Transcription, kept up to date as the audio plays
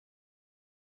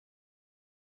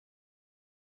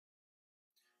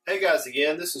Hey guys,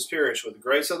 again, this is Parrish with the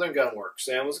Great Southern Gunworks,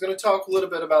 and I was going to talk a little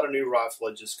bit about a new rifle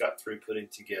I just got through putting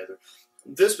together.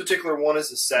 This particular one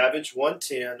is a Savage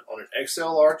 110 on an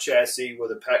XLR chassis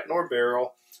with a Packnor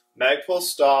barrel, Magpul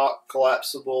stock,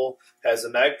 collapsible, has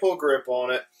a Magpul grip on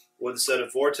it with a set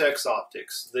of vortex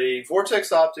optics. The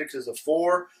vortex optics is a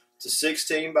 4 to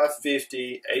 16 by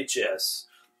 50 HS.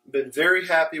 Been very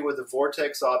happy with the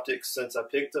vortex optics since I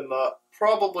picked them up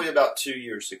probably about 2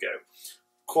 years ago.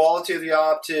 Quality of the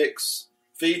optics,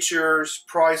 features,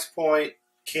 price point,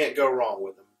 can't go wrong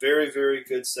with them. Very, very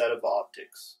good set of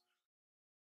optics.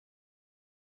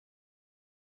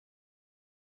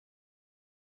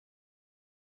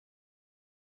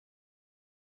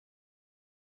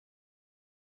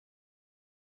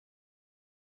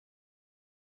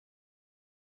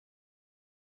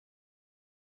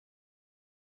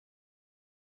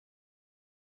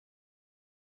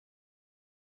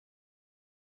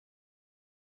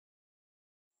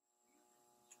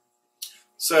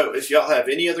 So if y'all have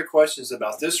any other questions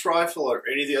about this rifle or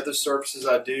any of the other services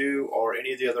I do or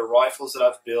any of the other rifles that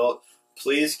I've built,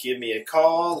 please give me a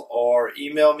call or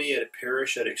email me at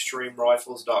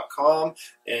parrish@extremerifles.com.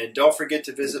 And don't forget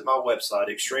to visit my website,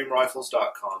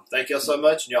 extremerifles.com. Thank y'all so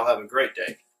much, and y'all have a great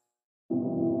day.